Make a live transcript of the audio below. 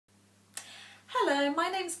Hello, my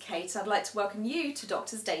name's Kate. I'd like to welcome you to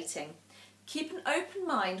Doctors Dating. Keep an open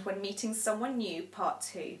mind when meeting someone new, Part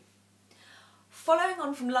 2. Following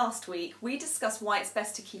on from last week, we discussed why it's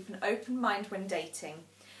best to keep an open mind when dating.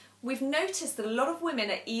 We've noticed that a lot of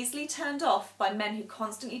women are easily turned off by men who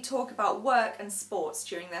constantly talk about work and sports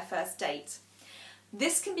during their first date.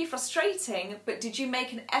 This can be frustrating, but did you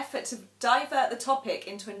make an effort to divert the topic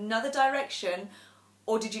into another direction,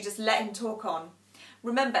 or did you just let him talk on?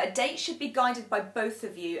 Remember, a date should be guided by both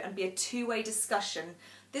of you and be a two-way discussion.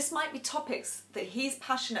 This might be topics that he's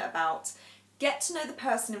passionate about. Get to know the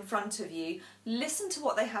person in front of you, listen to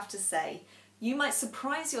what they have to say. You might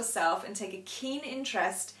surprise yourself and take a keen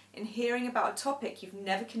interest in hearing about a topic you've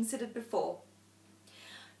never considered before.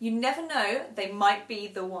 You never know, they might be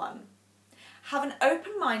the one. Have an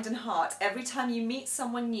open mind and heart every time you meet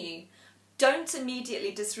someone new. Don't immediately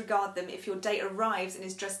disregard them if your date arrives and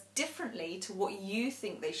is dressed differently to what you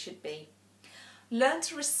think they should be. Learn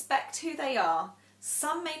to respect who they are.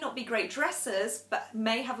 Some may not be great dressers, but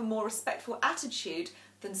may have a more respectful attitude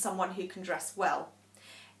than someone who can dress well.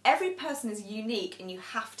 Every person is unique and you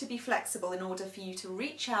have to be flexible in order for you to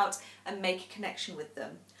reach out and make a connection with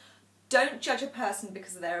them. Don't judge a person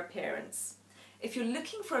because of their appearance. If you're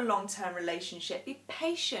looking for a long-term relationship, be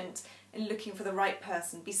patient in looking for the right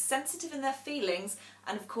person. Be sensitive in their feelings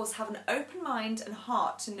and of course have an open mind and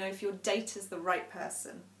heart to know if your date is the right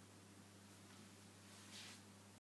person.